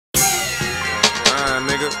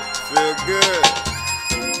feel good.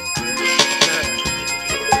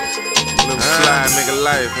 Little fly nigga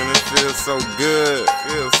life, and it feels so good.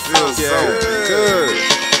 Feels so good.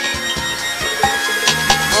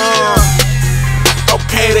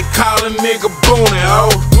 Okay, they call a nigga Boonie, ho.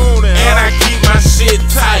 And I keep my shit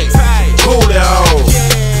tight. Booty, ho.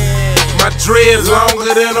 My dreads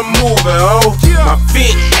longer than a movie, ho. My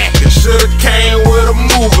fit acting shoulda came with a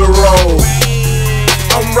movie roll.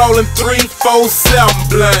 I'm rolling 3, 4, 7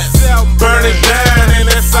 blunts, burn it down,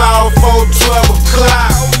 and that's all for 12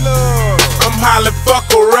 o'clock. I'm hollering,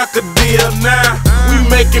 fuck a record deal now. We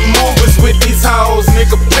making movies with these hoes,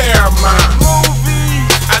 nigga, Paramount.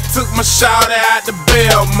 I took my shot out the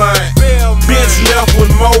Belmont. Bitch left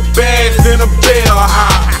with more bags than a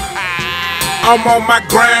bellhop. I'm on my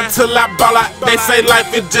grind till I ball out. They say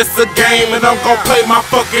life is just a game, and I'm gon' play my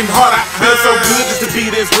fucking heart out. Feel so good just to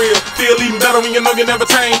be this real. Feel even better when you know you never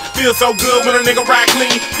change. Feel so good when a nigga ride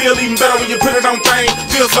clean. Feel even better when you put it on thing.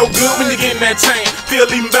 Feel so good when you getting that chain. Feel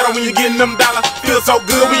even better when you getting them dollars. Feel so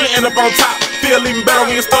good when you end up on top. Feel even better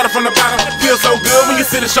when you started from the bottom. Feel so good when you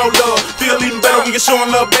sit and show love. Feel even better when you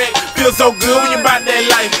showing love back. Feel so good when you bout that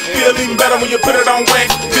life. Feel even better when you put it on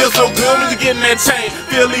wax. Feel so good when you getting that chain.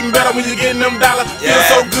 Feel even better when you getting them dollars. Feel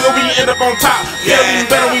so good when you end up on top. Feel even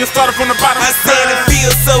better when you started from the bottom. I said it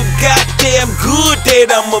feels so goddamn good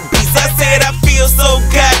that I'm a beast. I said I feel so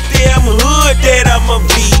goddamn hood that I'm a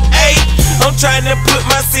V8. I'm trying to put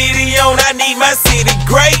my city on, I need my city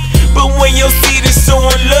great. But when your city's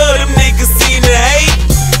showing love, them niggas seem to hate.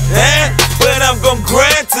 But I'm gon'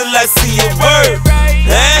 grind till I see it work.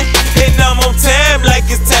 And I'm on time like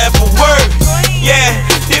it's time for work. Yeah,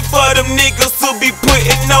 this for them niggas who be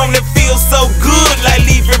putting on it feels so good, like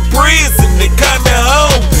leaving prison and coming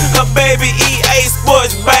home. Her baby EA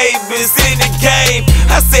Sports, baby's in the game.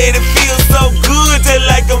 I said it feels so good, just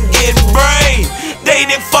like I'm getting brain. They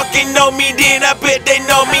didn't fucking know me then, I bet they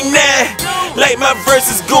know me now. Like my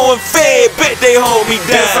verse is going fed, bet they hold me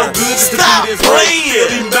down. Feel so good just to Stop be this playing. Feel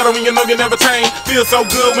even better when you know you never change. Feel so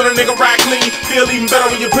good when a nigga ride clean. Feel even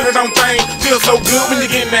better when you put it on thing. Feel so good when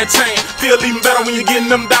you getting that chain. Feel even better when you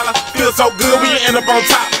getting them dollars. Feel so good when you end up on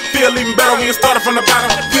top. Feel even better when you started from the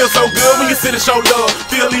bottom. Feel so good when you sit and show love.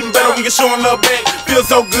 Feel even better when you showing love back. Feel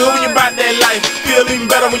so good when you bout that life. Feel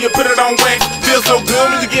even better when you put it on wax. Feel so good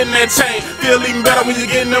when you getting that chain. Feel even better when you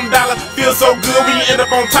getting them dollars. Feel so good when you end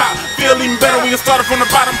up on top. Feel even better when you started from the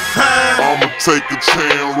bottom. I'ma take a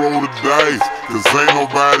chance, roll the dice, cause ain't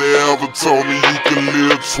nobody ever told me you can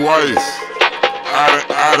live twice.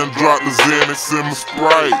 I done dropped the Xanax in my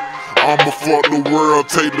Sprite. I'ma fuck the world,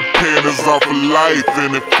 take the pennies off of life,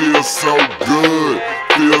 and it feels so good.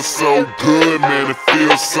 Feels so good, man, it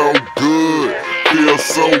feels so good. Feels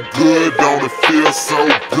so good, don't it feel so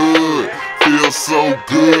good? Feels so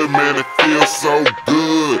good, man, it feels so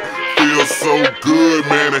good. Feels so good,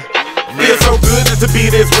 man, it feel so good just to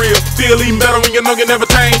be this real. Feel even better when you know you never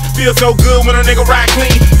change. Feel so good when a nigga ride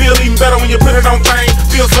clean. Feel even better when you put it on thing.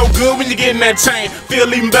 Feel so good when you getting that chain.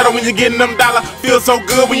 Feel even better when you getting them dollars. Feel so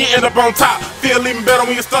good when you end up on top. Feel even better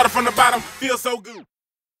when you started from the bottom. Feel so good.